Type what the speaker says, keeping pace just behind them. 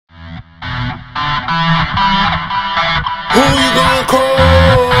Who you gonna call?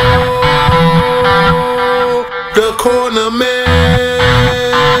 The Cornerman.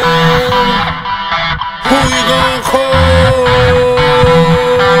 Who you gonna call?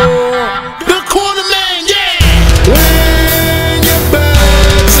 The Cornerman, yeah! When your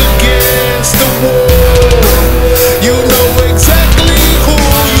back's against the wall, you know exactly who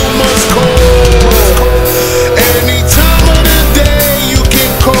you must call. Any time of the day you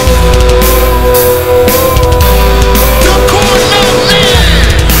can call. The Cornerman!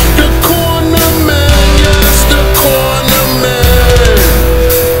 The Cornerman, yes, the Cornerman.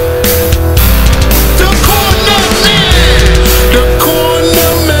 The Cornerman! The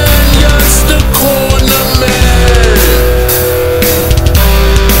Cornerman, yes, the Cornerman.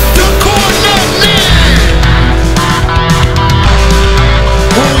 The Cornerman!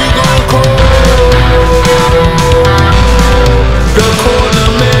 Who you gonna call? The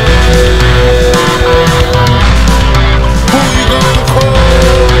Cornerman. Who you gonna call?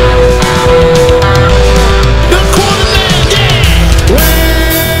 The Cornerman, yeah!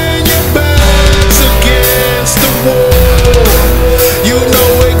 When your back's against the wall, you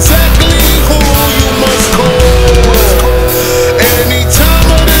know exactly who you must call. Any time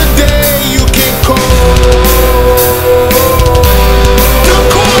of the day you can call. The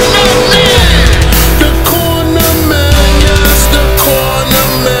Cornerman! The Cornerman, yes, the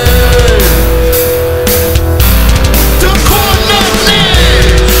Cornerman. The Cornerman!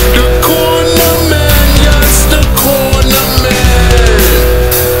 The Cornerman, yes, the Cornerman.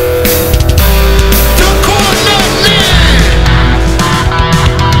 The Cornerman!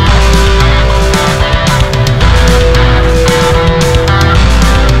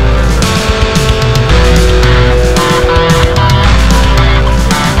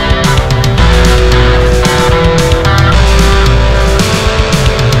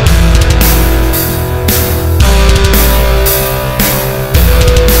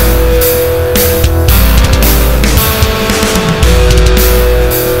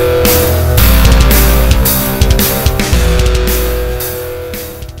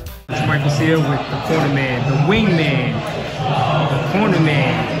 Michael's here with the Cornerman, the Wingman, the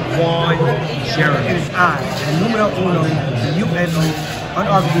Cornerman, Juan. It is I, the numero uno, the UNO,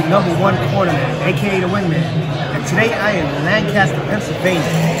 unarguably #1 Cornerman, aka the Wingman. And today I am in Lancaster,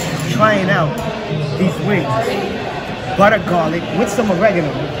 Pennsylvania, trying out these wings. Butter garlic with some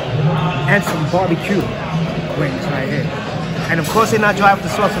oregano and some barbecue wings right here. And of course they're not dry with the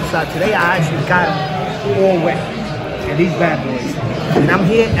sauce inside. Today I actually got them all wet. And these bad boys. And I'm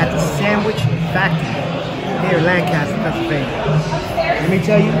here at the Sandwich Factory here in Lancaster, Pennsylvania. Let me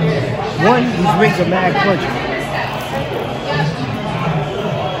tell you, one, these wings are mad crunchy.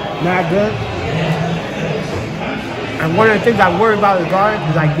 Mad good. And one of the things I worry about is garlic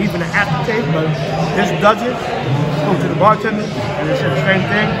is like deep in the aftertaste, but this doesn't. Spoke to the bartender and they said the same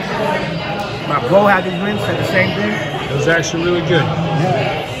thing. My bro had these wings, said the same thing. It was actually really good.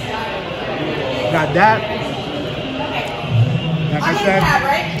 Yeah. Got that. Like I said,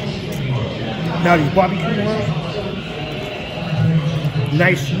 now these barbecue ones,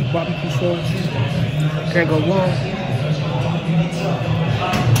 nice sweet barbecue sauce, can't go wrong.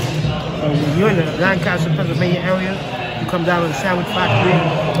 So when you're in the Lancaster, Pennsylvania area, you come down to the Sandwich Factory,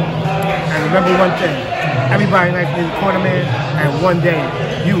 and remember one thing, everybody likes to be the Cornerman, and one day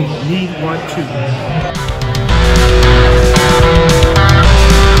you need one too.